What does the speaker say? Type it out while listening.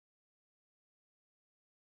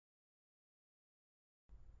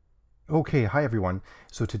Okay, hi everyone.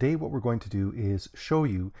 So today what we're going to do is show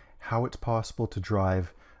you how it's possible to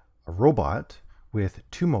drive a robot with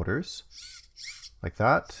two motors, like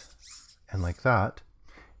that and like that,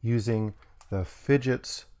 using the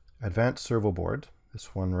Phidgets Advanced Servo board,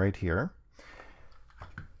 this one right here,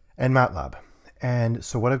 and MATLAB. And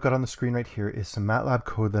so what I've got on the screen right here is some MATLAB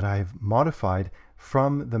code that I've modified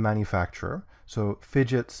from the manufacturer. So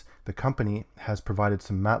Phidgets, the company, has provided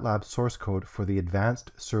some MATLAB source code for the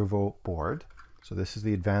Advanced Servo board. So this is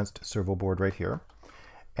the Advanced Servo board right here.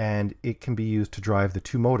 And it can be used to drive the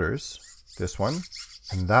two motors, this one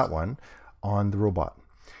and that one, on the robot.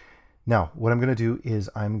 Now, what I'm going to do is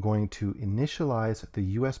I'm going to initialize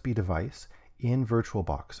the USB device in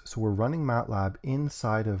VirtualBox. So we're running MATLAB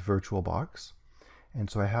inside of VirtualBox. And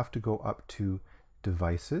so I have to go up to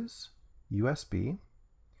Devices, USB,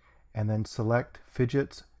 and then select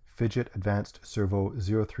Phidgets Advanced Servo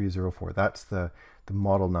 0304. That's the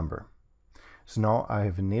model number. So now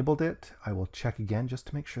I've enabled it. I will check again just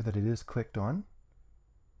to make sure that it is clicked on.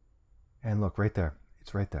 And look, right there.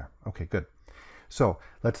 It's right there. Okay, good. So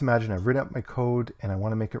let's imagine I've written up my code and I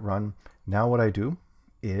want to make it run. Now what I do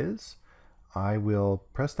is I will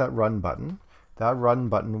press that run button. That run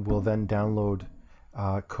button will then download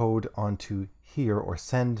code onto here, or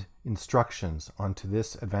send instructions onto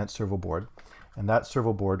this Advanced Servo board, and that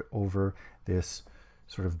servo board over this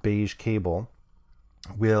sort of beige cable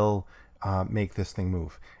will make this thing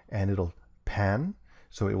move, and it'll pan,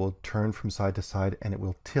 so it will turn from side to side, and it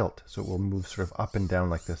will tilt, so it will move sort of up and down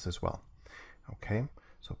like this as well. Okay,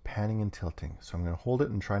 so panning and tilting. So I'm going to hold it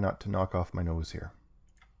and try not to knock off my nose here.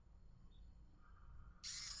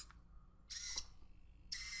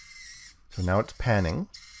 So now it's panning.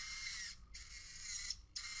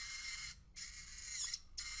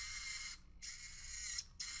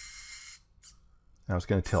 Now it's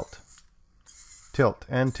going to tilt. Tilt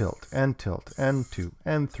and tilt and tilt and 2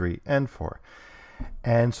 and 3 and 4.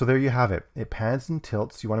 And so there you have it. It pans and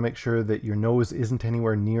tilts. You want to make sure that your nose isn't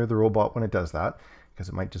anywhere near the robot when it does that, because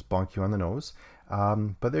it might just bonk you on the nose.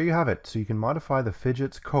 But there you have it. So you can modify the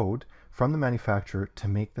Phidgets code from the manufacturer to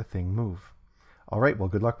make the thing move. All right, well,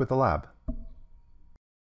 good luck with the lab.